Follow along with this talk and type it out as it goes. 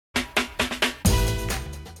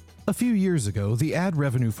A few years ago, the ad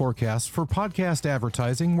revenue forecasts for podcast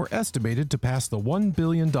advertising were estimated to pass the $1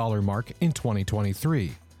 billion mark in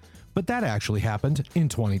 2023. But that actually happened in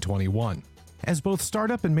 2021. As both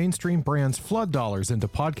startup and mainstream brands flood dollars into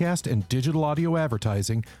podcast and digital audio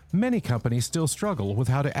advertising, many companies still struggle with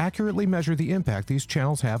how to accurately measure the impact these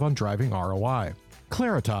channels have on driving ROI.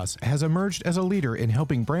 Claritas has emerged as a leader in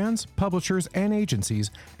helping brands, publishers, and agencies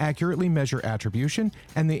accurately measure attribution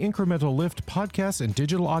and the incremental lift podcasts and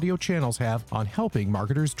digital audio channels have on helping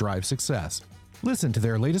marketers drive success. Listen to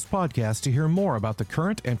their latest podcast to hear more about the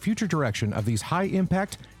current and future direction of these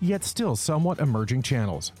high-impact, yet still somewhat emerging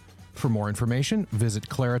channels. For more information, visit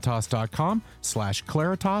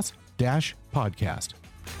claritas.com/claritas-podcast.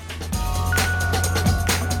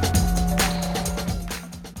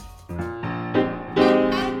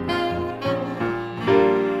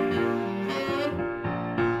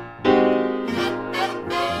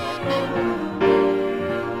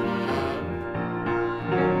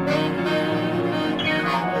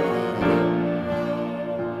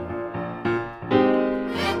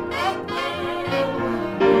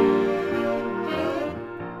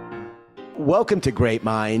 Welcome to Great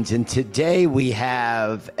Minds, and today we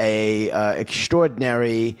have a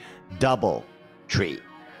extraordinary double treat.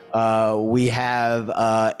 We have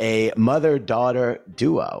a mother-daughter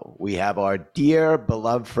duo. We have our dear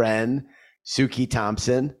beloved friend Suki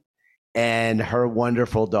Thompson and her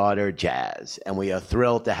wonderful daughter Jazz, and we are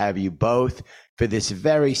thrilled to have you both for this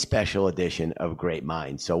very special edition of Great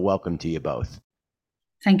Minds. So welcome to you both.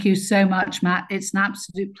 Thank you so much, Matt. It's an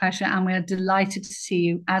absolute pleasure, and we're delighted to see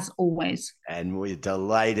you as always. And we're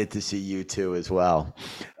delighted to see you too as well.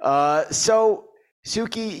 So,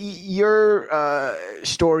 Suki, your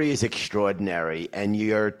story is extraordinary, and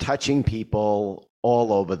you're touching people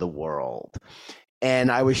all over the world.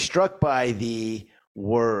 And I was struck by the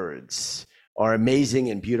words. Our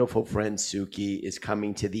amazing and beautiful friend Suki is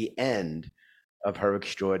coming to the end of her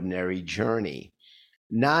extraordinary journey.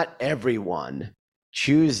 Not everyone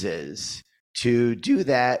chooses to do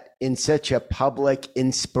that in such a public,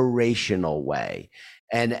 inspirational way.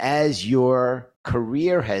 And as your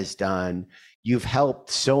career has done, you've helped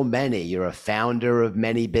so many. You're a founder of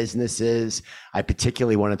many businesses. I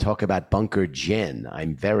particularly want to talk about Bunker Gin.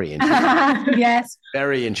 I'm very interested. Yes.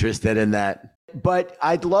 Very interested in that. But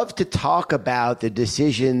I'd love to talk about the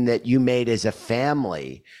decision that you made as a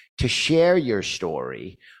family to share your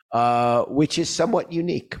story, which is somewhat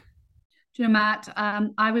unique. Do you know, Matt,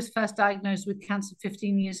 I was first diagnosed with cancer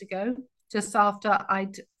 15 years ago, just after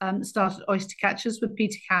I'd started Oystercatchers with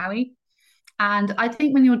Peter Cowie. And I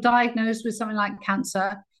think when you're diagnosed with something like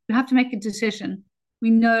cancer, you have to make a decision. We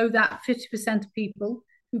know that 50% of people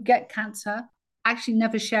who get cancer actually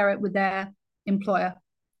never share it with their employer.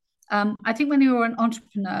 I think when you're an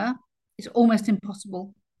entrepreneur, it's almost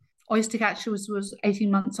impossible. Oystercatchers was 18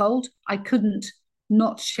 months old. I couldn't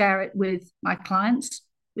not share it with my clients.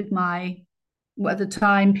 At the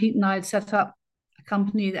time, Pete and I had set up a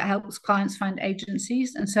company that helps clients find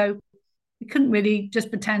agencies. And so we couldn't really just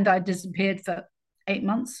pretend I disappeared for 8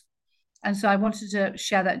 months. And so I wanted to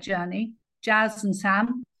share that journey. Jazz and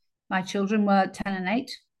Sam, my children, were 10 and 8.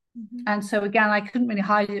 Mm-hmm. And so again, I couldn't really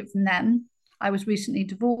hide it from them. I was recently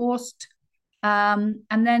divorced. And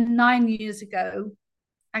then 9 years ago,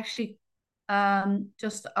 actually,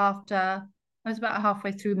 just after, I was about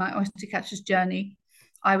halfway through my Oystercatchers journey,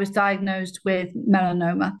 I was diagnosed with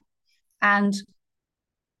melanoma. And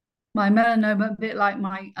my melanoma, a bit like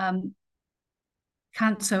my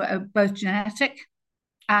cancer, are both genetic.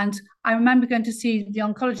 And I remember going to see the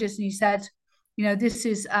oncologist, and he said, this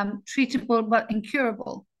is treatable but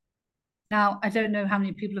incurable. Now, I don't know how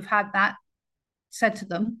many people have had that said to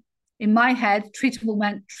them. In my head, treatable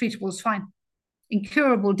meant treatable is fine.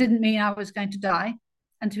 Incurable didn't mean I was going to die.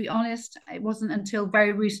 And to be honest, it wasn't until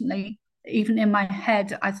very recently, even in my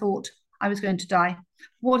head, I thought I was going to die.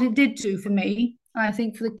 What it did do for me, and I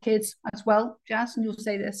think for the kids as well, Jazz, and you'll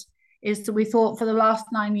say this, is that we thought for the last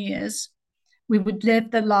 9 years, we would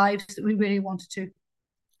live the lives that we really wanted to.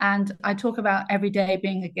 And I talk about every day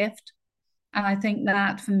being a gift. And I think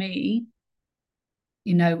that for me,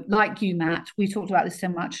 like you, Matt, we talked about this so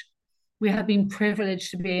much. We have been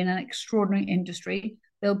privileged to be in an extraordinary industry,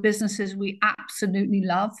 build businesses we absolutely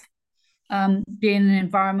love, be in an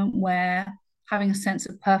environment where having a sense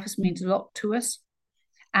of purpose means a lot to us.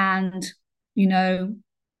 And,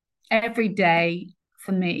 every day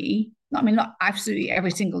for me, not absolutely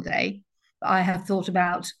every single day, but I have thought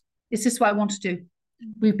about, is this what I want to do?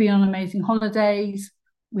 We've been on amazing holidays.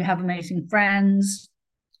 We have amazing friends.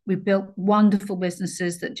 We've built wonderful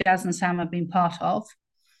businesses that Jazz and Sam have been part of.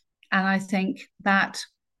 And I think that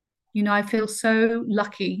I feel so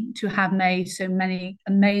lucky to have made so many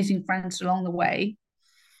amazing friends along the way.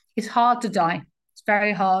 It's hard to die. It's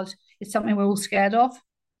very hard. It's something we're all scared of.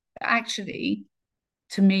 But actually,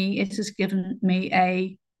 to me, it has given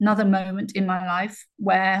me another moment in my life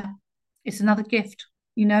where it's another gift.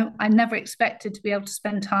 I never expected to be able to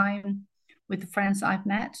spend time with the friends that I've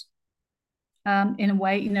met. In a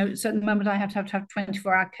way, so at the moment I have to have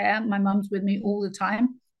 24-hour care. My mum's with me all the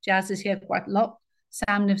time. Jazz is here quite a lot.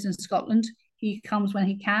 Sam lives in Scotland. He comes when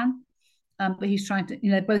he can, but he's trying to,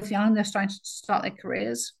 they're both young. They're trying to start their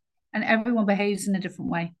careers, and everyone behaves in a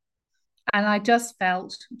different way. And I just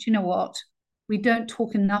felt, do you know what? We don't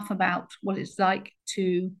talk enough about what it's like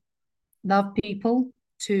to love people,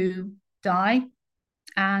 to die,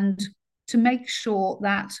 and to make sure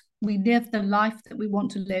that we live the life that we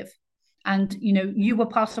want to live. And, you were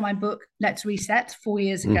part of my book, Let's Reset, 4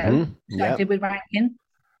 years ago, Mm-hmm. Yep. I did with Rankin,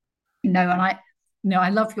 and I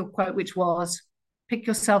love your quote, which was, pick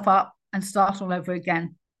yourself up and start all over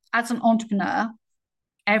again. As an entrepreneur,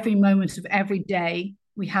 every moment of every day,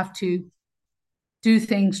 we have to do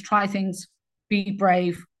things, try things, be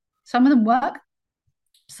brave. Some of them work.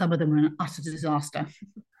 Some of them are an utter disaster.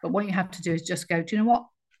 But what you have to do is just go, do you know what?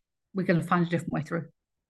 We're going to find a different way through.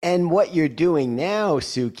 And what you're doing now,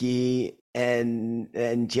 Suki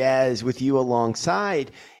and Jazz, with you alongside,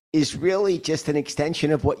 is really just an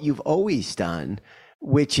extension of what you've always done,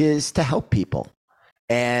 which is to help people.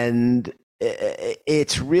 And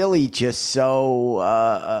it's really just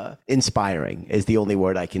so inspiring is the only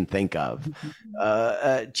word I can think of.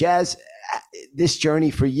 Jazz, this journey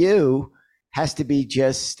for you has to be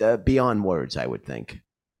just beyond words, I would think.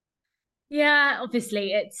 Yeah,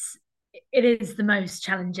 obviously it is the most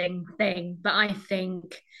challenging thing, but I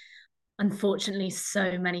think unfortunately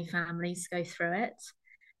so many families go through it.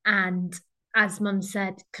 And as Mum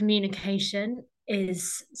said, communication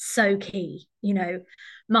is so key.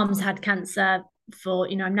 Mum's had cancer for,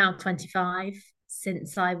 I'm now 25,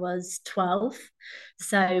 since I was 12.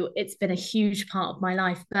 So it's been a huge part of my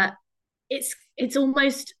life, but it's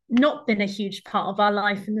almost not been a huge part of our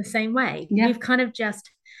life in the same way. Yeah. We've kind of just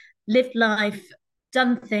lived life,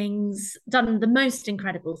 done the most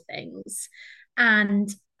incredible things. And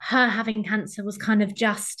her having cancer was kind of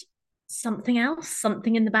just something else,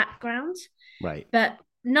 something in the background. Right. But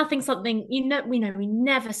something, we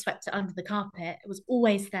never swept it under the carpet. It was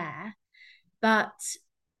always there, but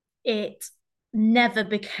it never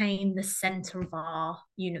became the center of our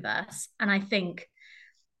universe. And I think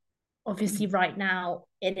obviously right now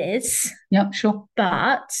it is. Yeah, sure.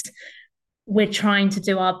 But we're trying to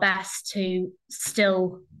do our best to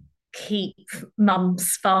still keep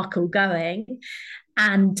Mum's sparkle going.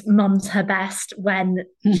 And Mum's her best when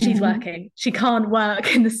she's working. She can't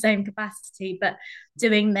work in the same capacity, but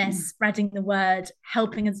doing this, spreading the word,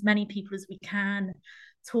 helping as many people as we can,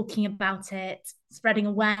 talking about it, spreading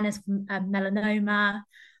awareness for melanoma.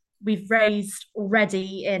 We've raised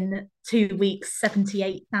already in 2 weeks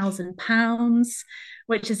 £78,000,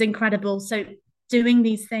 which is incredible. So doing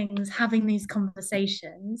these things, having these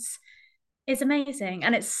conversations is amazing,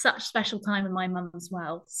 and it's such special time in my mum as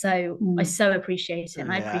well. So I so appreciate it.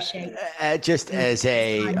 And I appreciate just as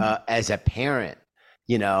a parent,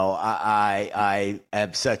 I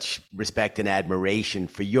have such respect and admiration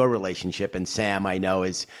for your relationship, and Sam, I know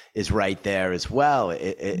is right there as well.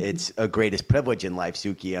 It's a greatest privilege in life,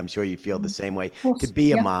 Suki. I'm sure you feel the same way, to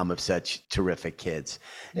be a mom of such terrific kids.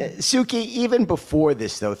 Suki, even before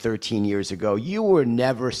this, though, 13 years ago, you were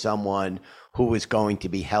never someone who was going to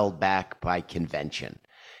be held back by convention.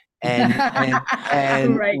 And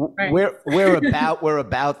right. We're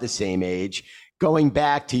about the same age. Going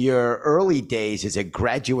back to your early days as a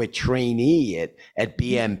graduate trainee at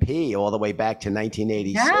BMP, all the way back to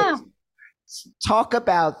 1986. Yeah. Talk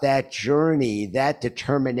about that journey, that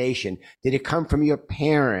determination. Did it come from your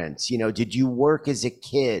parents? Did you work as a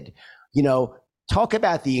kid? Talk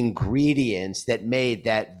about the ingredients that made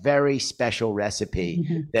that very special recipe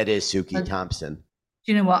that is Suki Thompson.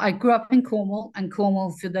 Do you know what? I grew up in Cornwall, and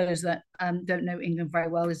Cornwall, for those that don't know England very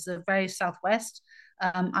well, is the very southwest.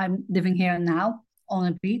 I'm living here now on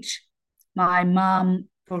a beach. My mum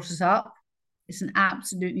brought us up. It's an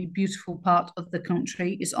absolutely beautiful part of the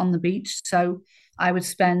country. It's on the beach. So I would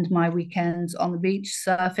spend my weekends on the beach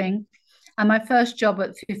surfing. And my first job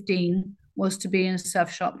at 15 was to be in a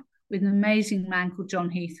surf shop with an amazing man called John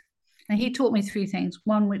Heath. And he taught me 3 things.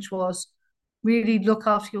 One, which was really look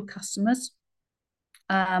after your customers,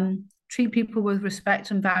 treat people with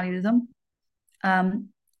respect and value them.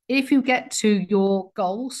 If you get to your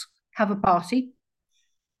goals, have a party.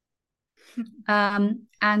 And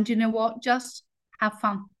you know what? Just have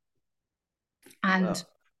fun. And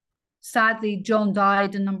sadly, John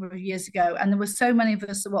died a number of years ago, and there were so many of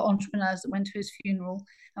us that were entrepreneurs that went to his funeral,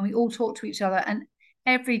 and we all talked to each other. And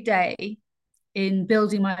every day in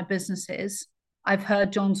building my businesses, I've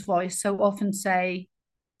heard John's voice so often say,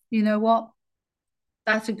 you know what,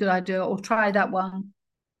 that's a good idea, or try that one,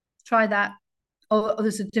 try that, or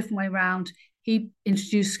there's a different way around. He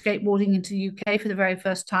introduced skateboarding into the UK for the very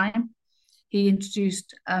first time. He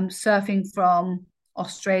introduced surfing from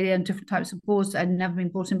Australia and different types of boards that had never been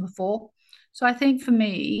brought in before. So I think for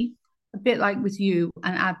me, a bit like with you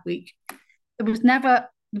and Adweek, there was never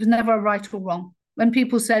a right or wrong. When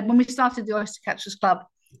we started the Oystercatchers Club,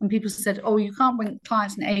 and people said, oh, you can't bring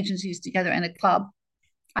clients and agencies together in a club,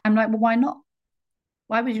 I'm like, well, why not?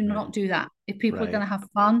 Why would you not do that? If people are going to have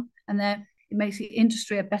fun, and then it makes the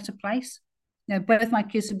industry a better place. You know, both my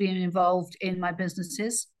kids are being involved in my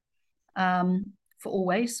businesses for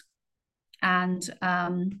always. And,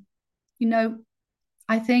 you know,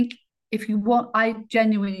 I think I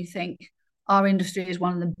genuinely think our industry is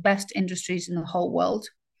one of the best industries in the whole world.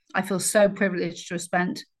 I feel so privileged to have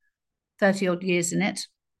spent 30 odd years in it,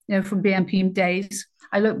 you know, from BNP days.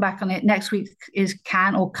 I look back on it. Next week is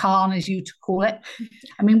Cannes, or Cannes as you to call it.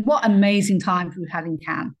 I mean, what amazing times we've had in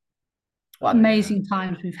Cannes. What amazing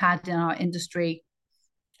times we've had in our industry.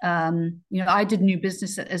 You know, I did new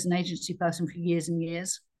business as an agency person for years and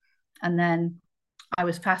years. And then I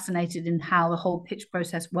was fascinated in how the whole pitch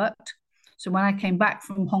process worked. So when I came back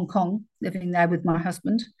from Hong Kong, living there with my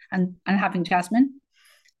husband and having Jazmyn,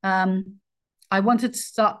 I wanted to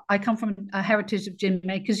start. I come from a heritage of gin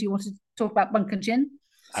makers. You wanted to talk about Bunker Gin?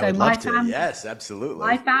 So I would love to. Yes, absolutely.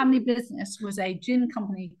 My family business was a gin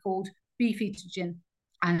company called Beefeater Gin,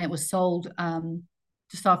 and it was sold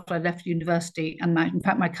just after I left university. And in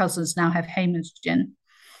fact, my cousins now have Heyman's Gin.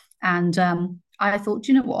 And I thought,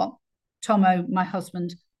 do you know what? Tomo, my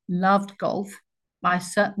husband, loved golf.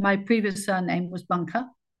 My previous surname was Bunker.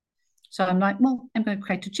 So I'm like, well, I'm going to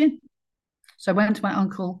create a gin. So I went to my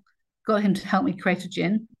uncle, got him to help me create a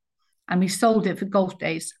gin, and we sold it for golf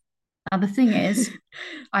days. Now, the thing is,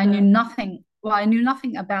 I knew nothing. Well, I knew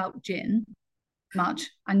nothing about gin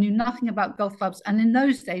much. I knew nothing about golf clubs. And in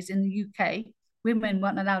those days in the UK, women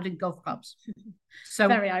weren't allowed in golf clubs. So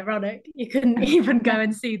very ironic. You couldn't even go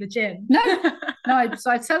and see the gin. No.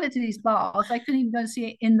 So I'd sell it to these bars. I couldn't even go and see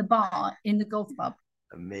it in the bar, in the golf club.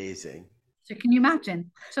 Amazing. So can you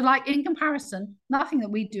imagine? So like in comparison, nothing that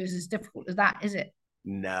we do is as difficult as that, is it?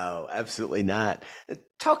 No, absolutely not.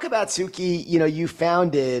 Talk about, Suki, you know, you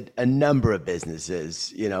founded a number of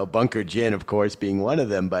businesses, you know, Bunker Gin, of course, being one of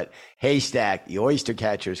them, but Haystack, the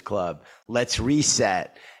Oystercatchers Club, Let's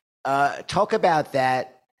Reset. Talk about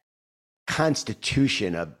that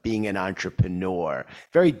constitution of being an entrepreneur.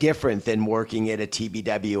 Very different than working at a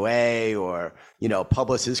TBWA or, you know,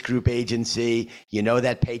 Publicist Group agency. You know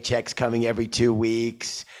that paycheck's coming every 2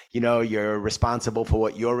 weeks. You know, you're responsible for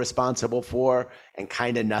what you're responsible for and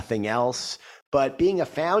kind of nothing else. But being a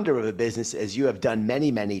founder of a business, as you have done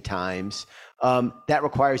many, many times, that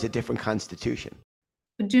requires a different constitution.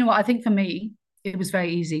 But do you know what? I think for me, it was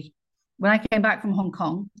very easy. When I came back from Hong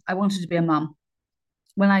Kong, I wanted to be a mum.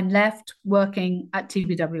 When I left working at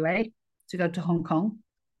TBWA to go to Hong Kong,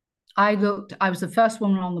 I was the first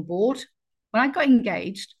woman on the board. When I got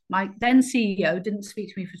engaged, my then CEO didn't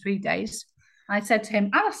speak to me for 3 days. I said to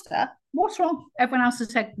him, Alistair, what's wrong? Everyone else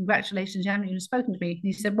has said, congratulations, you haven't even spoken to me. And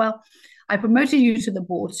he said, well, I promoted you to the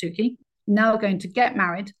board, Suki. Now we're going to get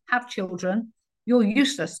married, have children. You're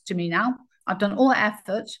useless to me now. I've done all the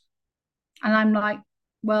effort. And I'm like,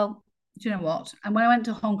 well, do you know what? And when I went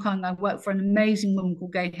to Hong Kong, I worked for an amazing woman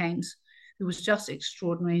called Gay Haynes, who was just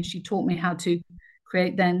extraordinary. And she taught me how to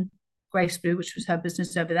create then Grace Blue, which was her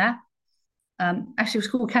business over there. Actually, it was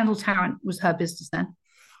called Kendall Tarrant, was her business then.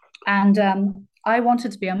 And I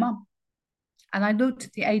wanted to be a mum. And I looked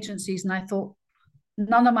at the agencies and I thought,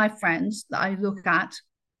 none of my friends that I look at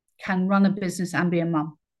can run a business and be a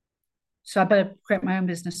mum. So I better create my own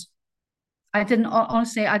business. I didn't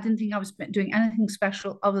think I was doing anything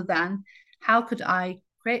special other than how could I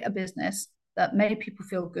create a business that made people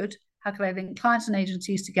feel good? How could I link clients and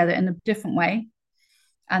agencies together in a different way?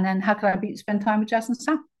 And then how could I spend time with Jazz and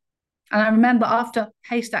Sam? And I remember after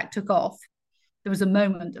Haystack took off, there was a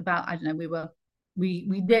moment about, I don't know,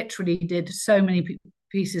 we literally did so many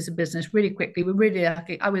pieces of business really quickly. We really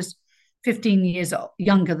lucky. I was 15 years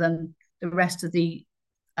younger than the rest of the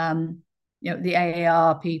the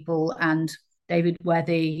AAR people and David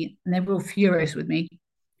Wethy, and they were all furious with me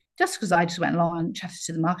just because I just went along and chatted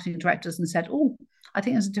to the marketing directors and said, oh, I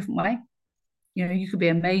think there's a different way. You know, you could be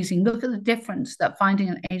amazing. Look at the difference that finding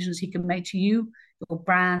an agency can make to you, your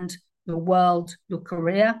brand, your world, your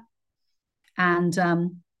career. And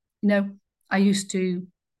I used to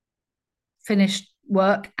finish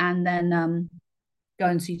work and then go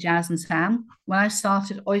and see Jazz and Sam. When I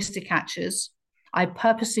started Oystercatchers, I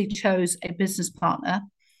purposely chose a business partner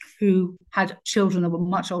who had children that were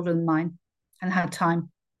much older than mine and had time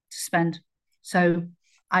to spend. So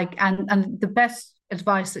and the best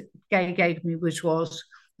advice that Gay gave me, which was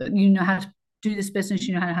that you know how to do this business,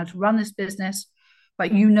 you know how to run this business,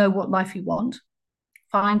 but you know what life you want.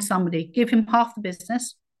 Find somebody, give him half the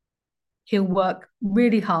business. He'll work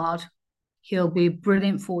really hard. He'll be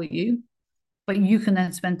brilliant for you, but you can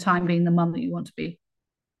then spend time being the mum that you want to be.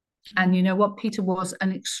 And you know what? Peter was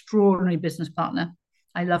an extraordinary business partner.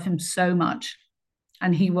 I love him so much.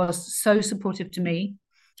 And he was so supportive to me.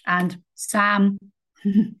 And Sam,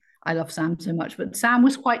 I love Sam so much, but Sam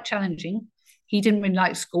was quite challenging. He didn't really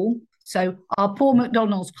like school. So our poor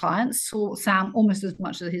McDonald's clients saw Sam almost as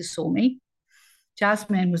much as he saw me.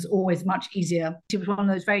 Jazmyn was always much easier. She was one of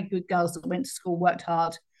those very good girls that went to school, worked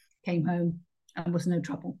hard, came home, and was no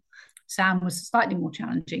trouble. Sam was slightly more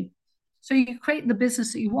challenging. So you create the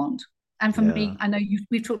business that you want. And for me, I know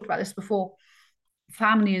we've talked about this before,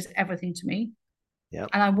 family is everything to me. Yep.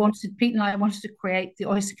 And Pete and I wanted to create the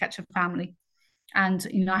Oystercatcher family. And,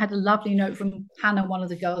 I had a lovely note from Hannah, one of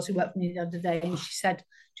the girls who worked for me the other day. And she said, do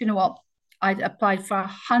you know what? I'd applied for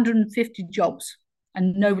 150 jobs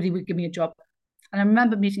and nobody would give me a job. And I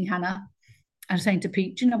remember meeting Hannah and saying to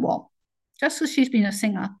Pete, do you know what? Just because she's been a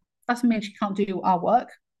singer doesn't mean she can't do our work.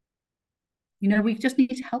 We just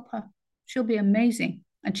need to help her. She'll be amazing.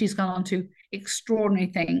 And she's gone on to extraordinary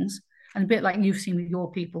things. And a bit like you've seen with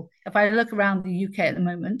your people. If I look around the UK at the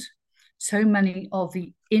moment, so many of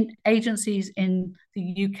the agencies in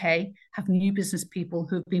the UK have new business people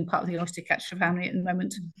who have been part of the Oystercatcher family at the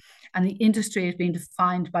moment. And the industry is being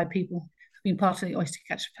defined by people who've been part of the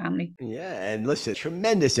Oystercatcher family. Yeah. And listen,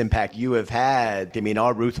 tremendous impact you have had.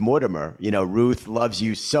 Our Ruth Mortimer, Ruth loves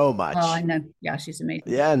you so much. Oh, I know. Yeah, she's amazing.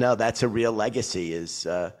 Yeah, no, that's a real legacy is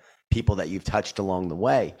people that you've touched along the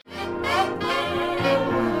way.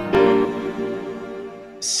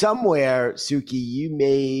 Somewhere, Suki, you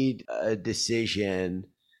made a decision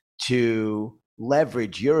to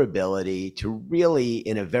leverage your ability to really,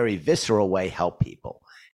 in a very visceral way, help people.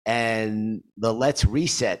 And the Let's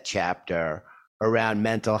Reset chapter around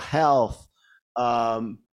mental health,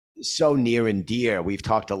 so near and dear. We've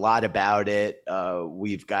talked a lot about it.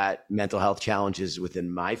 We've got mental health challenges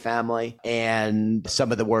within my family, and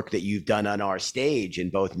some of the work that you've done on our stage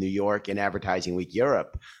in both New York and Advertising Week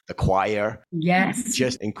Europe, the choir. Yes.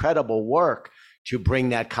 Just incredible work to bring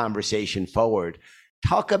that conversation forward.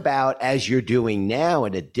 Talk about, as you're doing now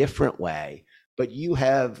in a different way, but you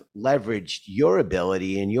have leveraged your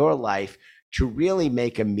ability in your life to really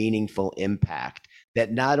make a meaningful impact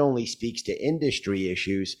that not only speaks to industry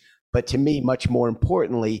issues, but to me, much more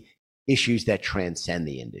importantly, issues that transcend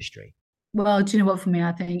the industry. Well, do you know what, for me,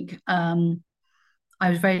 I think I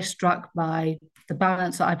was very struck by the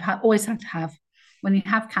balance that I've always had to have. When you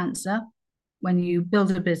have cancer, when you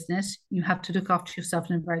build a business, you have to look after yourself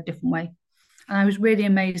in a very different way. And I was really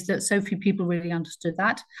amazed that so few people really understood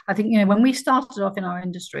that. I think, when we started off in our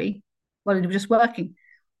industry, well, it was just working.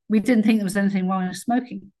 We didn't think there was anything wrong with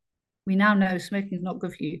smoking. We now know smoking is not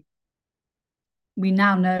good for you. We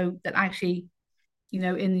now know that actually, in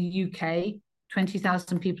the UK,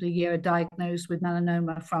 20,000 people a year are diagnosed with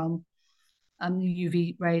melanoma from the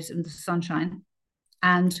UV rays and the sunshine.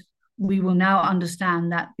 And we will now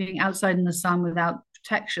understand that being outside in the sun without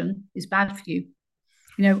protection is bad for you.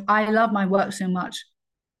 I love my work so much.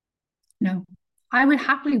 I would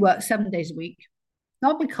happily work 7 days a week,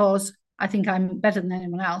 not because I think I'm better than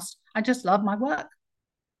anyone else. I just love my work.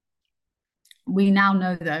 We now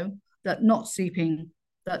know, though, that not sleeping,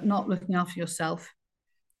 that not looking after yourself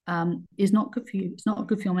is not good for you. It's not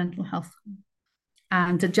good for your mental health.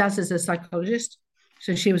 And Jazz is a psychologist.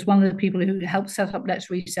 So she was one of the people who helped set up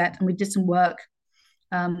Let's Reset. And we did some work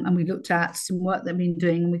and we looked at some work that we've been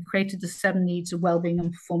doing. And we created the 7 needs of wellbeing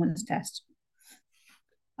and performance test.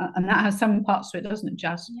 And that has some parts to it, doesn't it,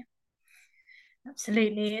 Jazz? Yeah.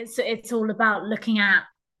 Absolutely. It's all about looking at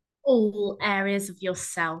all areas of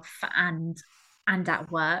yourself and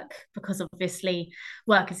at work, because obviously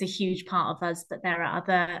work is a huge part of us, but there are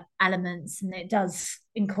other elements, and it does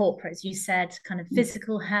incorporate, as you said, kind of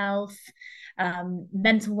physical health,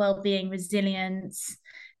 mental well-being, resilience,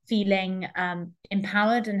 feeling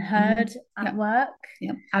empowered and heard at work.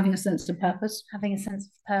 Yeah, having a sense of purpose.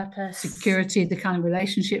 Security, the kind of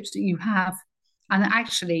relationships that you have. And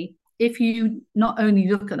actually, if you not only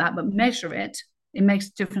look at that, but measure it, it makes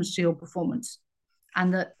a difference to your performance.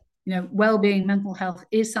 And that, well-being, mental health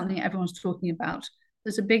is something everyone's talking about,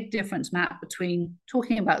 there's a big difference, Matt, between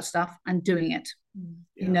talking about stuff and doing it.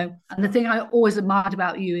 Yeah. You know, and the thing I always admired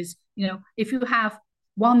about you is, you know, if you have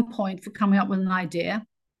 1 point for coming up with an idea,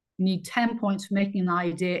 you need 10 points for making an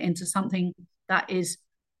idea into something that is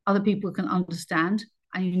other people can understand,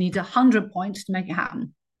 and you need 100 points to make it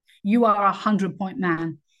happen. You are a 100-point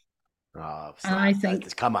man. Oh, stop. And I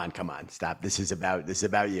think, come on, stop. This is about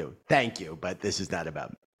you. Thank you, but this is not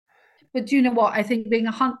about me. But do you know what? I think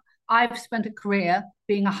I've spent a career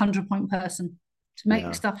being a 100-point person to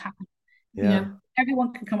make stuff happen. Yeah. You know,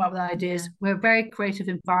 everyone can come up with ideas. We're a very creative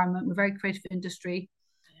environment. We're a very creative industry.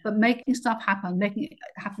 But making stuff happen, making it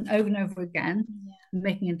happen over and over again,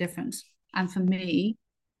 making a difference. And for me,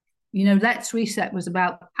 you know, Let's Reset was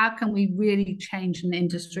about how can we really change an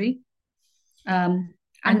industry. And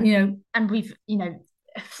you know, and we've, you know,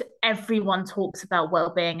 everyone talks about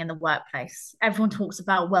well-being in the workplace. Everyone talks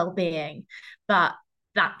about well-being, but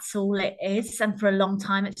that's all it is. And for a long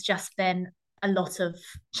time, it's just been a lot of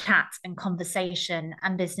chat and conversation,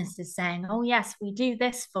 and businesses saying, oh yes, we do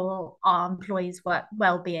this for our employees' work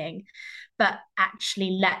well-being, but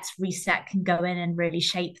actually Let's Reset can go in and really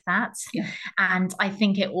shape that. And I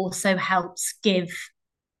think it also helps give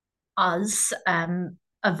us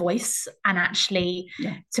a voice, and actually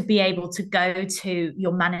to be able to go to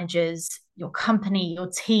your managers, your company,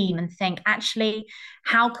 your team, and think, actually,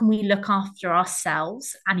 how can we look after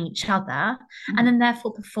ourselves and each other, and then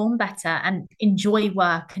therefore perform better and enjoy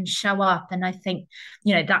work and show up. And I think,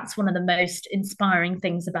 you know, that's one of the most inspiring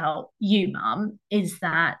things about you, Mum, is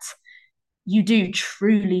that you do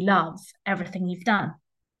truly love everything you've done.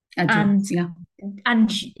 And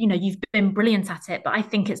you know, you've been brilliant at it, but I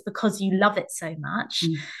think it's because you love it so much,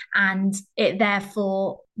 and it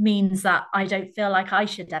therefore means that I don't feel like I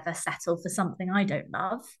should ever settle for something I don't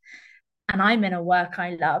love, and I'm in a work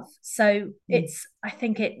I love. So I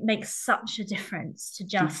think it makes such a difference to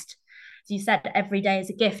just, as you said, every day is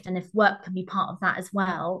a gift, and if work can be part of that as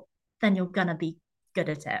well, then you're gonna be good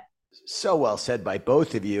at it. So well said by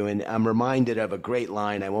both of you. And I'm reminded of a great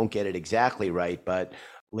line. I won't get it exactly right, but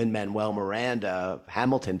Lin-Manuel Miranda,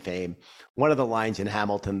 Hamilton fame, one of the lines in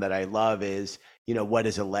Hamilton that I love is, you know, what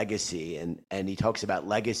is a legacy? And he talks about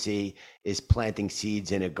legacy is planting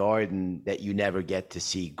seeds in a garden that you never get to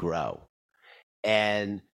see grow.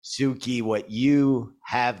 And Suki, what you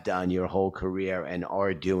have done your whole career and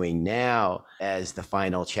are doing now as the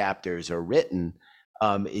final chapters are written,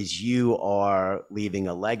 is you are leaving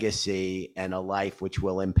a legacy and a life which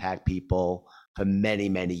will impact people for many,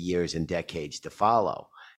 many years and decades to follow.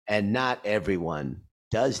 And not everyone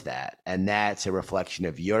does that. And that's a reflection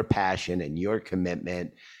of your passion and your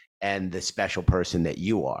commitment and the special person that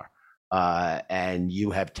you are. And you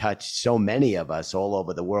have touched so many of us all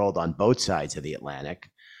over the world on both sides of the Atlantic.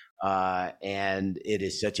 And it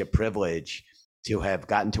is such a privilege to have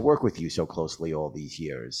gotten to work with you so closely all these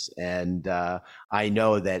years. And I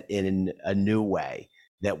know that in a new way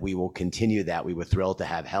that we will continue that. We were thrilled to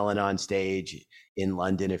have Helen on stage in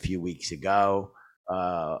London a few weeks ago.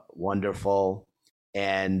 Wonderful.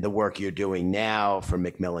 And the work you're doing now for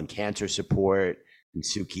Macmillan Cancer Support and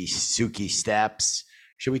Suki Steps.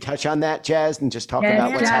 Should we touch on that, Jazz, and just talk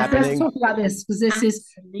about what's happening? Let's talk about this, because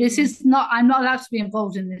this is not, I'm not allowed to be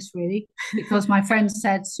involved in this really, because my friend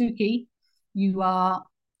said, Suki, you are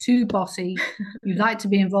too bossy, you like to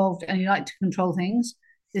be involved and you like to control things.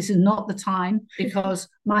 This is not the time, because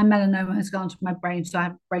my melanoma has gone to my brain, so I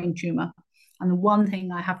have a brain tumor. And the one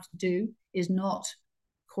thing I have to do is not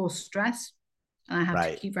cause stress, and I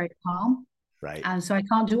have to keep very calm. Right. And so I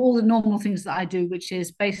can't do all the normal things that I do, which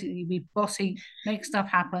is basically be bossy, make stuff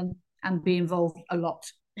happen, and be involved a lot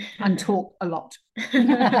and talk a lot.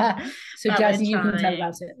 So Jazzy, you can tell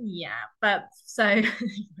about it. Yeah, but so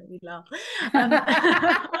we laugh.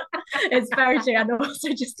 It's very true, and also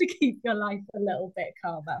just to keep your life a little bit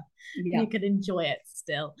calmer, you can enjoy it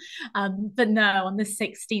still. But no, on the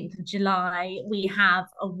 16th of July, we have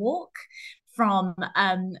a walk from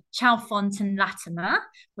Chalfont and Latimer,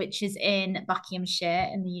 which is in Buckinghamshire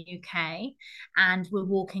in the UK, and we're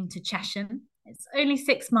walking to Chesham. It's only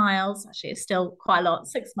 6 miles. Actually, it's still quite a lot,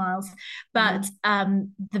 6 miles. But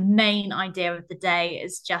the main idea of the day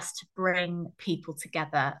is just to bring people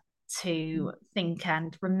together to think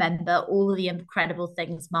and remember all the incredible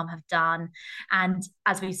things Mum have done. And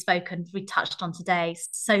as we've spoken, we touched on today,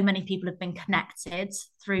 so many people have been connected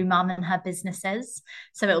through Mum and her businesses.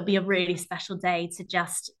 So it'll be a really special day to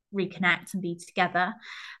just reconnect and be together.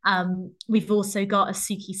 We've also got a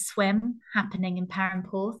Suki swim happening in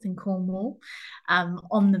Perranporth in Cornwall,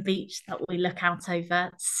 on the beach that we look out over.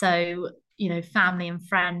 So family and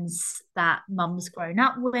friends that mum's grown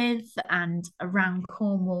up with and around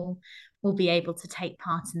Cornwall will be able to take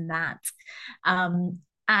part in that.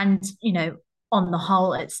 And on the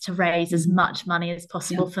whole, it's to raise as much money as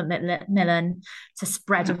possible for Millen, to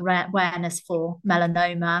spread awareness for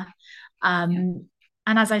melanoma. And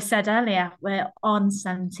as I said earlier, we're on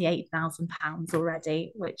 £78,000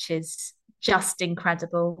 already, which is just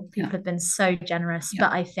incredible. People have been so generous.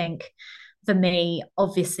 But I think for me,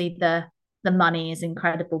 obviously the money is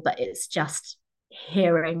incredible, but it's just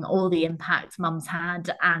hearing all the impact mum's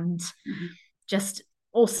had, and just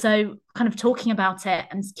also kind of talking about it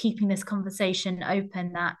and keeping this conversation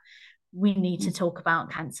open, that we need to talk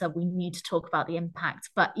about cancer, we need to talk about the impact,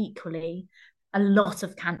 but equally a lot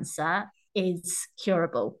of cancer is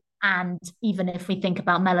curable. And even if we think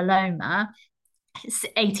about melanoma, it's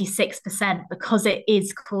 86%, because it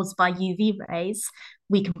is caused by UV rays,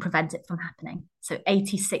 we can prevent it from happening. So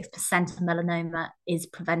 86% of melanoma is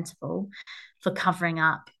preventable for covering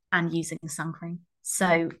up and using sun cream.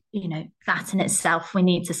 So, that in itself, we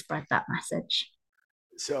need to spread that message.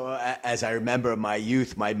 So as I remember my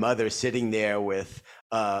youth, my mother sitting there with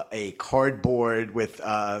a cardboard with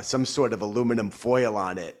some sort of aluminum foil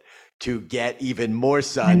on it to get even more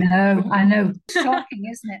sun. I know. Shocking,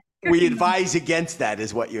 isn't it? We advise against that,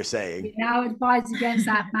 is what you're saying. We now advise against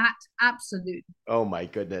that, Matt. Absolutely. Oh, my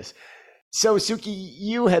goodness. So, Suki,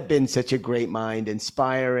 you have been such a great mind,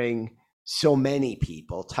 inspiring so many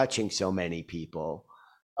people, touching so many people.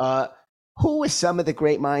 Who were some of the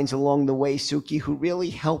great minds along the way, Suki, who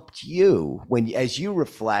really helped you as you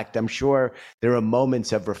reflect? I'm sure there are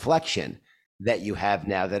moments of reflection that you have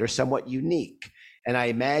now that are somewhat unique. And I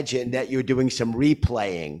imagine that you're doing some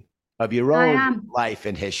replaying of your own life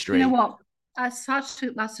and history. You know what? That's such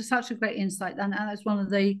a great insight. And that's one of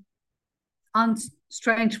the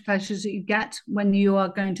strange pleasures that you get when you are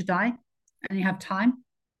going to die and you have time.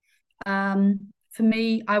 For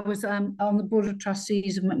me, I was on the board of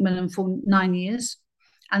trustees of Macmillan for 9 years,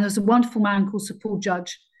 and there's a wonderful man called Sir Paul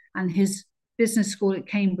Judge, and his business school at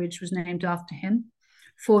Cambridge was named after him.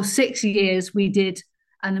 For 6 years, we did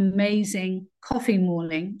an amazing coffee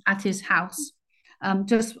morning at his house,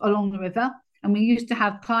 just along the river, and we used to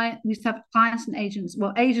have clients and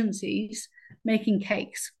agencies making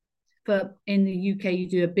cakes. But in the UK, you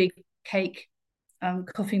do a big cake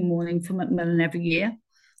coffee morning for Macmillan every year.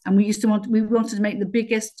 And we wanted to make the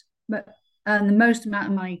biggest and the most amount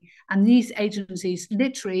of money. And these agencies,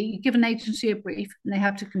 literally, you give an agency a brief and they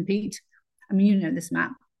have to compete. I mean, you know this, Matt.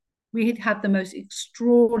 We had the most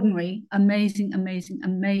extraordinary, amazing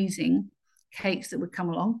cakes that would come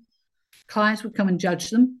along. Clients would come and judge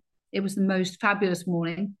them. It was the most fabulous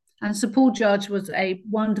morning. And Sir Paul Judge was a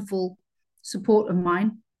wonderful support of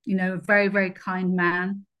mine, a very, very kind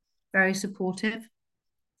man, very supportive.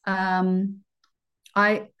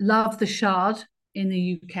 I love the Shard in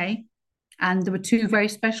the UK, and there were two very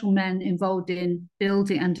special men involved in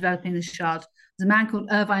building and developing the Shard. There's a man called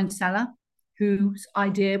Irvine Seller, whose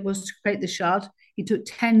idea was to create the Shard. He took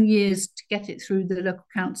 10 years to get it through the local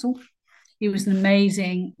council. He was an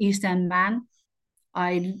amazing East End man.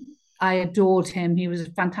 I adored him. He was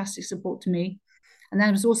a fantastic support to me. And then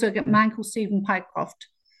there was also a man called Stephen Pycroft.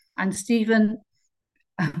 And Stephen,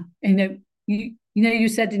 you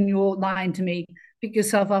said in your line to me, pick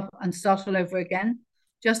yourself up and start all over again.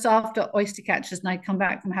 Just after Oystercatchers and I come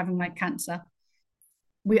back from having my cancer,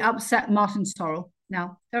 we upset Martin Sorrell.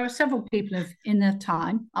 Now, there are several people who have, in their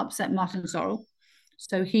time, upset Martin Sorrell.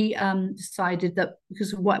 So he decided that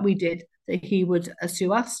because of what we did, that he would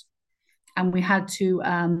sue us. And we had to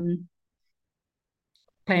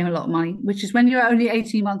pay him a lot of money, which is, when you're only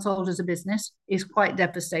 18 months old as a business, is quite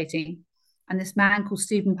devastating. And this man called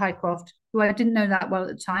Stephen Pycroft, who I didn't know that well at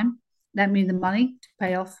the time, lent me the money to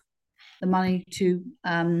pay off the money to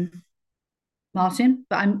Martin.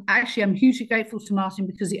 But I'm hugely grateful to Martin,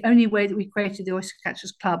 because the only way that we created the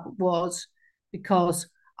Oystercatchers Club was because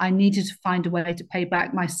I needed to find a way to pay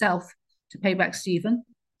back myself, to pay back Stephen.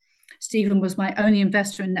 Stephen was my only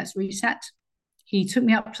investor in Let's Reset. He took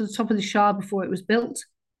me up to the top of the Shard before it was built,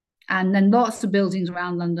 and then lots of buildings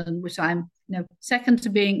around London, which I'm second to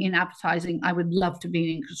being in advertising. I would love to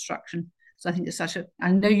be in construction. So I think it's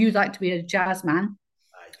I know you'd like to be a jazz man.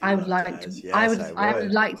 I would like to. Yes, I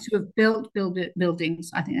would like to have built buildings.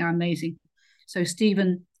 I think they're amazing. So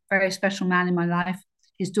Stephen, very special man in my life.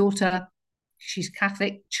 His daughter, she's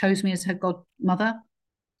Catholic, chose me as her godmother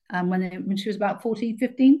when she was about 14,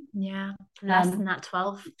 15. Yeah, less than that,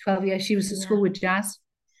 12. 12 years. She was at school with Jazz.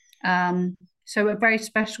 So a very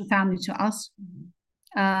special family to us.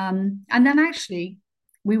 And then actually,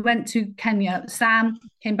 we went to Kenya. Sam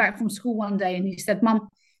came back from school one day and he said, "Mum,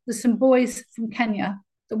 there's some boys from Kenya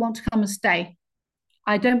that want to come and stay.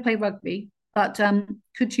 I don't play rugby, but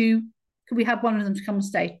could we have one of them to come and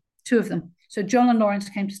stay? Two of them. So John and Lawrence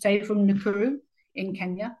came to stay from Nakuru in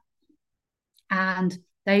Kenya, and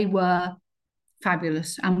they were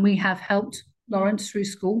fabulous. And we have helped Lawrence through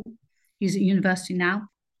school. He's at university now,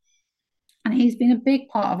 and he's been a big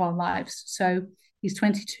part of our lives. So he's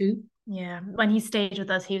 22. Yeah, when he stayed with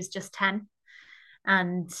us, he was just 10,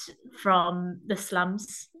 and from the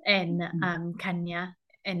slums in Kenya,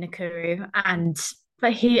 in Nakuru.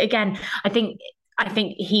 But he, again, I think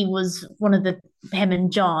he was one of him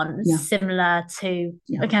and John, similar to,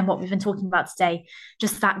 again, what we've been talking about today,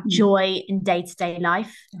 just that joy in day-to-day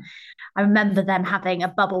life. I remember them having a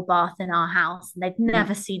bubble bath in our house, and they'd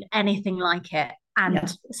never seen anything like it. And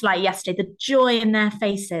it's like yesterday, the joy in their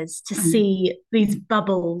faces to see these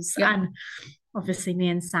bubbles. And obviously me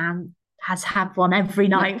and Sam has had one every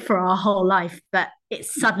night for our whole life, but it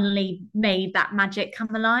suddenly made that magic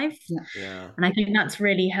come alive. And I think that's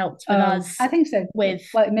really helped with us. I think so.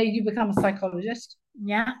 It made you become a psychologist.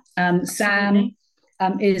 Sam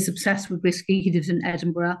is obsessed with whiskey. He lives in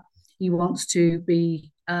Edinburgh. He wants to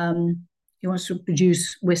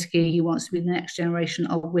produce whiskey. He wants to be the next generation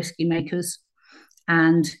of whiskey makers.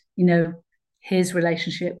 And, his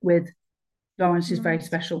relationship with Lawrence is very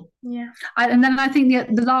special. And then I think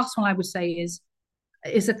the last one I would say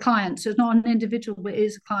is a client. So it's not an individual, but it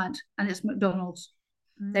is a client, and it's McDonald's.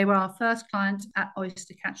 They were our first client at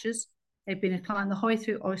Oystercatchers. They've been a client the whole way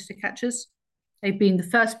through Oystercatchers. They've been the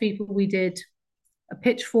first people we did a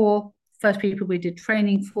pitch for, first people we did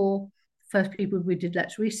training for, first people we did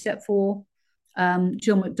Let's Reset for.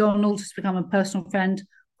 Jill McDonald has become a personal friend.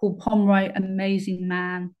 Paul Pomeroy, amazing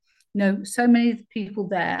man. So many of the people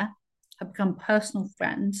there have become personal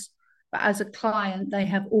friends, but as a client, they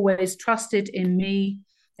have always trusted in me.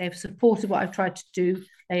 They've supported what I've tried to do.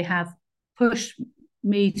 They have pushed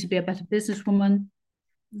me to be a better businesswoman,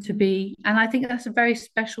 and I think that's a very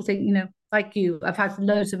special thing. Like you, I've had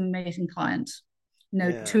loads of amazing clients. 2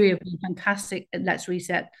 of them fantastic at Let's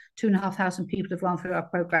Reset. 2,500 people have run through our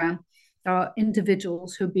program. There are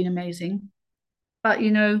individuals who have been amazing, but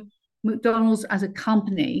McDonald's as a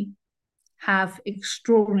company have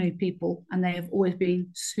extraordinary people, and they have always been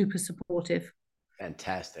super supportive.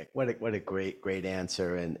 Fantastic. What a great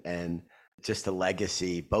answer, and just a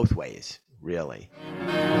legacy both ways, really.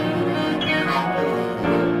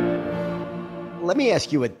 Let me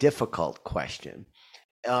ask you a difficult question.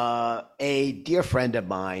 A dear friend of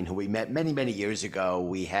mine who we met many, many years ago,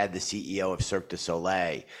 we had the CEO of Cirque du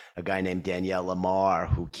Soleil, a guy named Daniel Lamar,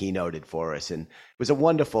 who keynoted for us. And it was a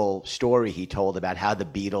wonderful story he told about how the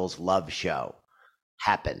Beatles' Love Show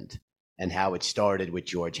happened and how it started with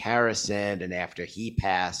George Harrison. And after he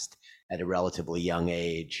passed at a relatively young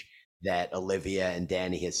age, that Olivia and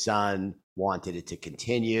Danny, his son, wanted it to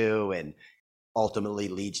continue, and ultimately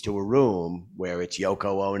leads to a room where it's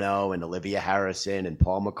Yoko Ono and Olivia Harrison and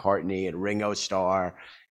Paul McCartney and Ringo Starr.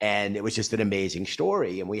 And it was just an amazing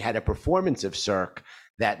story. And we had a performance of Cirque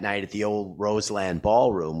that night at the old Roseland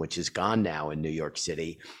Ballroom, which is gone now in New York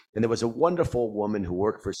City. And there was a wonderful woman who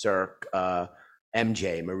worked for Cirque,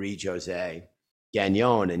 MJ, Marie-José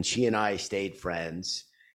Gagnon, and she and I stayed friends.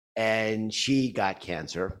 And she got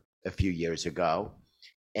cancer a few years ago,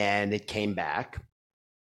 and it came back.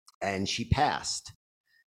 And she passed.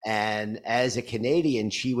 And as a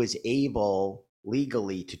Canadian, she was able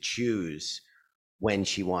legally to choose when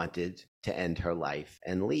she wanted to end her life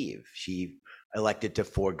and leave. She elected to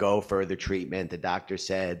forego further treatment. The doctor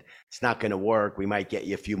said, it's not going to work. We might get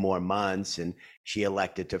you a few more months. And she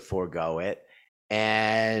elected to forego it.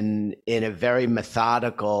 And in a very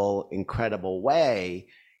methodical, incredible way,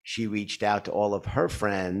 she reached out to all of her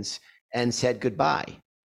friends and said goodbye.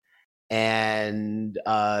 And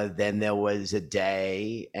then there was a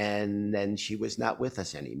day, and then she was not with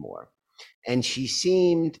us anymore. And she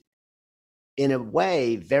seemed, in a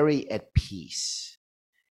way, very at peace.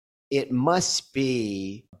 It must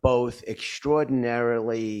be both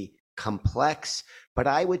extraordinarily complex, but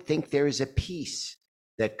I would think there is a peace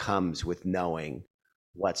that comes with knowing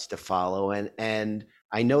what's to follow. And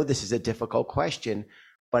I know this is a difficult question,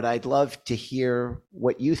 but I'd love to hear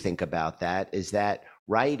what you think about that. Is that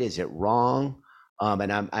right? Is it wrong?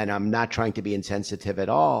 And I'm not trying to be insensitive at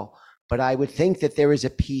all, but I would think that there is a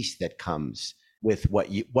peace that comes with what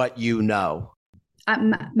you know.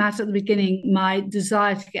 Matt, at the beginning, my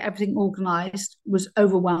desire to get everything organized was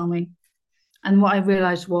overwhelming. And what I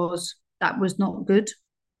realized was that was not good.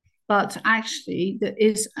 But actually, there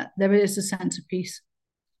is a sense of peace.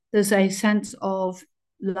 There's a sense of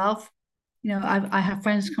love. I have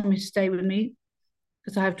friends coming to stay with me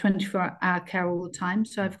because I have 24-hour care all the time.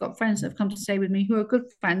 So I've got friends that have come to stay with me who are good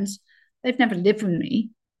friends. They've never lived with me.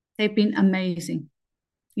 They've been amazing.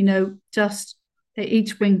 Just they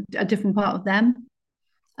each bring a different part of them.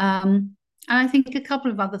 And I think a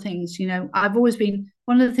couple of other things, I've always been,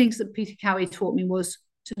 one of the things that Peter Cowie taught me was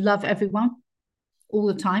to love everyone all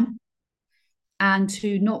the time and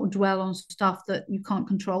to not dwell on stuff that you can't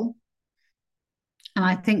control. And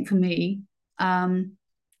I think for me,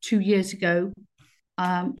 2 years ago,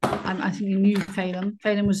 I think you knew Phelan.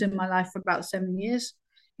 Phelan was in my life for about 7 years.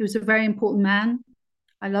 He was a very important man.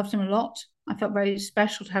 I loved him a lot. I felt very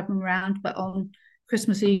special to have him around. But on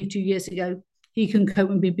Christmas Eve 2 years ago, he couldn't cope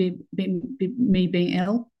with me being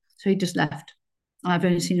ill. So he just left. I've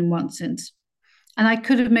only seen him once since. And I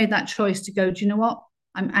could have made that choice to go, do you know what?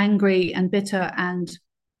 I'm angry and bitter and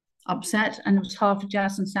upset. And it was hard for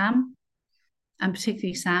Jazz and Sam, and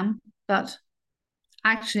particularly Sam. But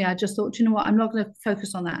actually, I just thought, you know what? I'm not going to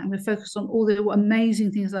focus on that. I'm going to focus on all the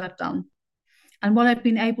amazing things that I've done. And what I've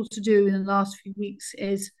been able to do in the last few weeks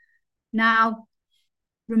is now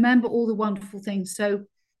remember all the wonderful things. So,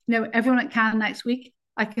 everyone at Cannes next week,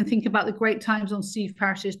 I can think about the great times on Steve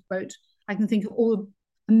Parrish's boat. I can think of all the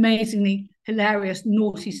amazingly hilarious,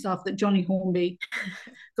 naughty stuff that Johnny Hornby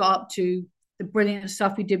got up to, the brilliant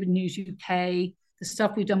stuff we did with News UK, the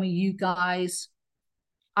stuff we've done with you guys.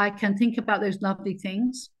 I can think about those lovely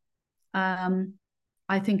things.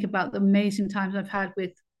 I think about the amazing times I've had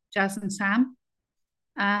with Jazz and Sam.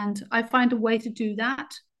 And I find a way to do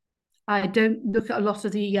that. I don't look at a lot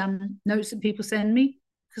of the notes that people send me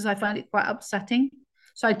because I find it quite upsetting.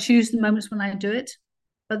 So I choose the moments when I do it.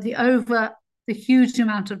 But the huge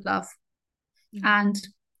amount of love. And,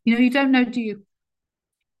 you don't know, do you?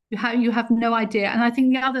 You have no idea. And I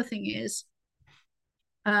think the other thing is,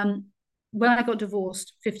 when I got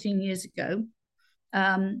divorced 15 years ago,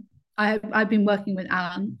 I've been working with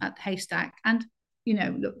Alan at Haystack. And,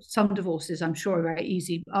 look, some divorces I'm sure are very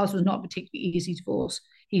easy. Ours was not a particularly easy divorce.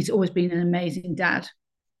 He's always been an amazing dad.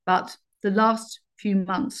 But the last few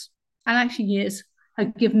months, and actually years,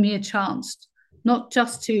 have given me a chance, not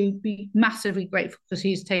just to be massively grateful because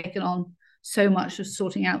he's taken on so much of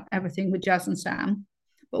sorting out everything with Jazz and Sam,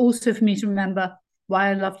 but also for me to remember why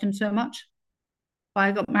I loved him so much, why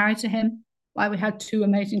I got married to him, why we had 2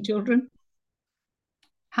 amazing children,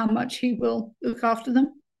 how much he will look after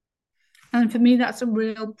them. And for me, that's a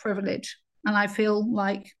real privilege. And I feel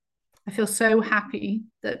so happy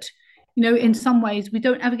that, in some ways, we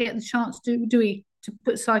don't ever get the chance, do we, to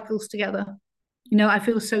put cycles together. I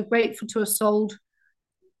feel so grateful to have sold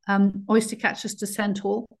Oystercatchers to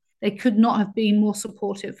Centaur. They could not have been more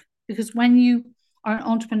supportive, because when you are an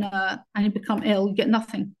entrepreneur and you become ill, you get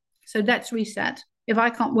nothing. So let's reset. If I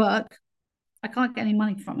can't work, I can't get any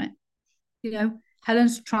money from it.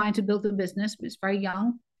 Helen's trying to build a business, but it's very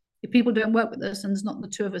young. If people don't work with us and there's not the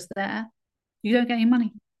 2 of us there, you don't get any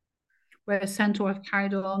money. Whereas Centaur have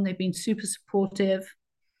carried on. They've been super supportive.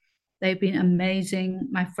 They've been amazing.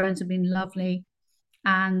 My friends have been lovely.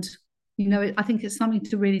 And, I think it's something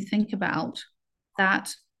to really think about,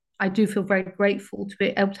 that I do feel very grateful to be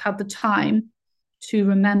able to have the time to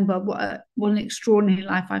remember what an extraordinary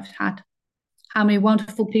life I've had. How many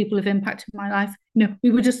wonderful people have impacted my life.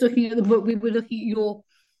 We were just looking at the book. We were looking at your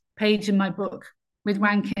page in my book with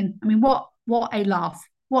Rankin. I mean, what a laugh.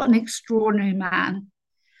 What an extraordinary man.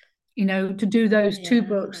 To do those 2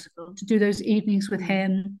 books, to do those evenings with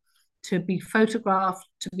him, to be photographed,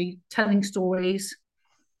 to be telling stories.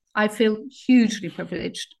 I feel hugely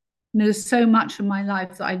privileged. There's so much of my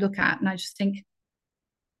life that I look at and I just think,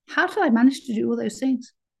 how did I manage to do all those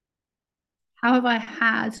things? How have I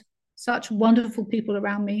had such wonderful people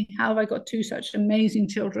around me? How have I got 2 such amazing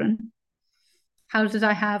children? How did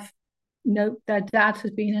I have, their dad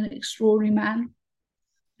has been an extraordinary man.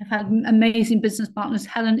 I've had amazing business partners.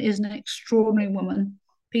 Helen is an extraordinary woman.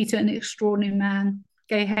 Peter, an extraordinary man.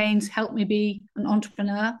 Gay Haynes helped me be an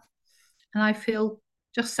entrepreneur. And I feel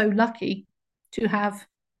just so lucky to have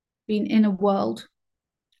been in a world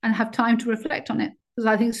and have time to reflect on it. Because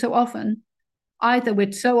I think so often, either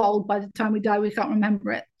we're so old by the time we die, we can't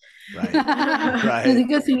remember it. Right. Right. So the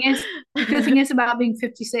good thing is about being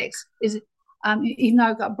 56 is, even though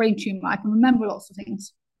I've got a brain tumor, I can remember lots of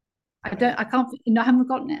things. I haven't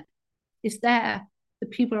forgotten it. It's there. The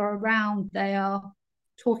people are around. They are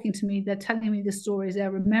talking to me. They're telling me the stories.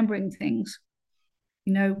 They're remembering things.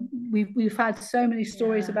 We've had so many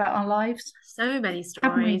stories about our lives. So many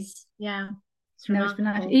stories. Yeah. It's been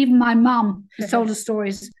nice. Even my mum has told us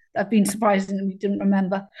stories that have been surprising and we didn't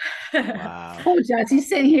remember. Wow. Poor Jazz, he's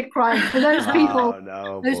sitting here crying. For those people,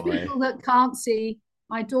 no, people that can't see,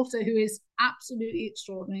 my daughter, who is absolutely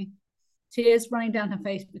extraordinary, tears running down her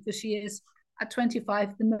face because she is, at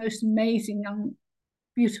 25, the most amazing, young,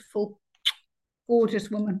 beautiful,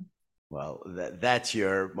 gorgeous woman. Well, that's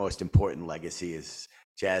your most important legacy, is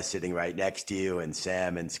Jazz sitting right next to you, and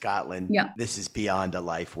Sam in Scotland. Yeah. This is beyond a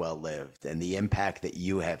life well lived, and the impact that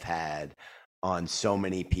you have had on so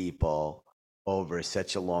many people over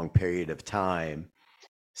such a long period of time.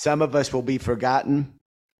 Some of us will be forgotten,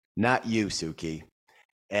 not you, Suki.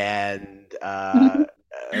 And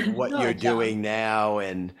what you're doing now,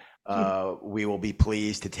 and we will be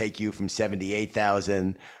pleased to take you from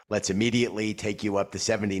 78,000. Let's immediately take you up to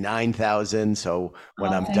 79,000. So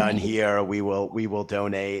when I'm done here, we will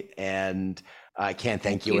donate. And I can't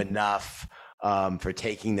thank you enough for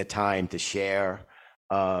taking the time to share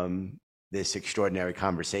this extraordinary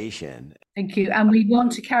conversation. Thank you. And we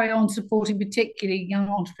want to carry on supporting particularly young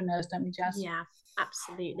entrepreneurs, don't we, Jazz? Yeah,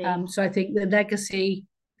 absolutely. So I think the legacy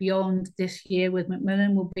beyond this year with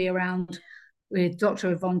Macmillan will be around with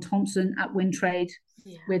Dr. Yvonne Thompson at Wintrade,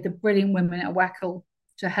 with the brilliant women at Wackle,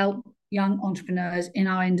 to help young entrepreneurs in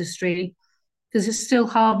our industry, because it's still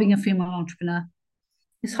hard being a female entrepreneur.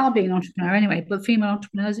 It's hard being an entrepreneur anyway, but female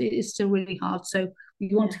entrepreneurs, it is still really hard. So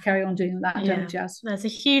we want to carry on doing that, don't we, Jazz? There's a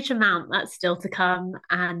huge amount that's still to come,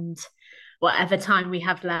 and whatever time we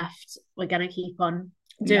have left, we're going to keep on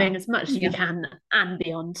doing as much as we can and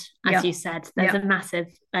beyond. As you said, there's a massive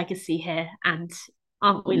legacy here, and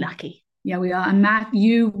aren't we lucky? Yeah, we are. And Matt,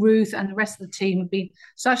 you, Ruth, and the rest of the team have been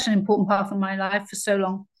such an important part of my life for so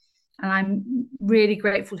long. And I'm really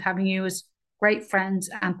grateful to having you as great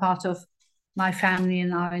friends and part of my family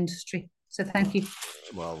and our industry. So thank you.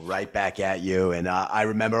 Well, right back at you. And I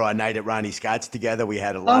remember our night at Ronnie Scott's together. We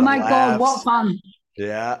had a lot of laughs. Oh my God, what fun.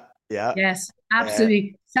 Yeah. Yes,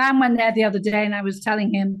 absolutely. Sam went there the other day, and I was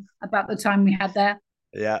telling him about the time we had there.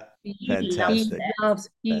 Yeah, fantastic.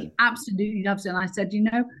 He absolutely loves it. And I said,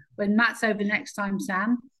 when Matt's over next time,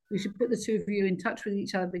 Sam, we should put the two of you in touch with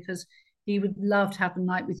each other, because he would love to have a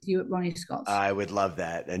night with you at Ronnie Scott's. I would love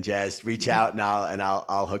that. And Jazz, reach out and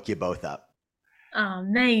I'll hook you both up. Oh,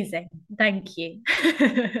 amazing. Thank you.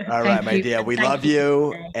 All right, my dear. We love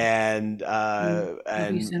you, and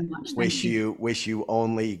love you so much. wish you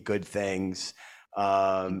only good things,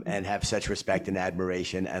 and have such respect and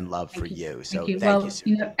admiration and love for you. So thank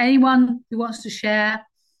you. Anyone who wants to share,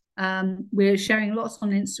 we're sharing lots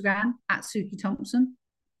on Instagram at Suki Thompson.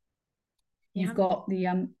 You've got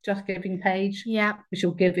the Just Giving page, which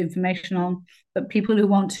will give information on. But people who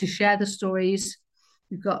want to share the stories,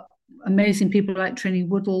 we've got amazing people like Trini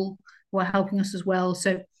Woodall who are helping us as well.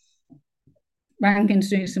 So Rankin's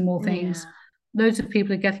doing some more things. Loads of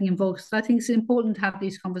people are getting involved. So I think it's important to have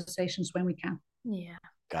these conversations when we can. Yeah.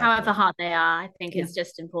 However hard they are, I think it's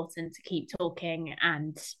just important to keep talking,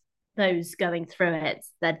 and those going through it,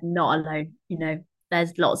 they're not alone.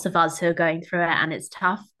 There's lots of us who are going through it, and it's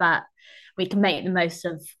tough, but we can make the most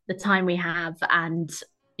of the time we have, and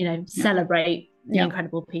celebrate the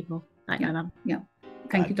incredible people like my mum. Yeah.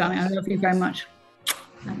 Thank you, darling. I love you very much.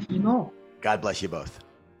 Thank you more. God bless you both.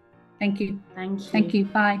 Thank you. Thank you. Thank you.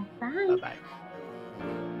 Bye. Bye. Bye.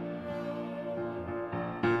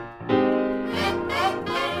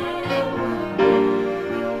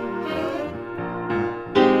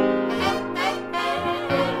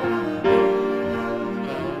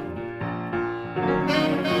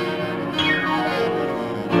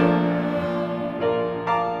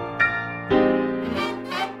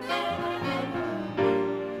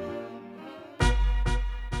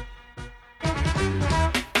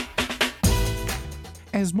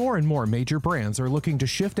 As more and more major brands are looking to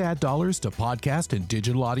shift ad dollars to podcast and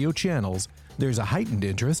digital audio channels, there's a heightened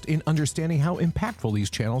interest in understanding how impactful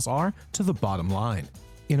these channels are to the bottom line.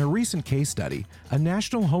 In a recent case study, a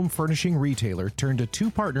national home furnishing retailer turned to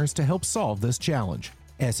two partners to help solve this challenge.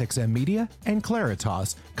 SXM Media and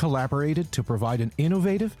Claritas collaborated to provide an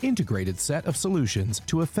innovative, integrated set of solutions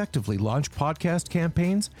to effectively launch podcast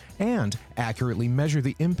campaigns and accurately measure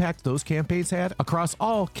the impact those campaigns had across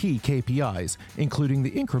all key KPIs, including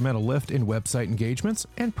the incremental lift in website engagements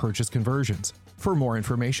and purchase conversions. For more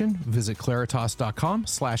information, visit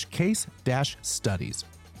claritas.com/case-studies.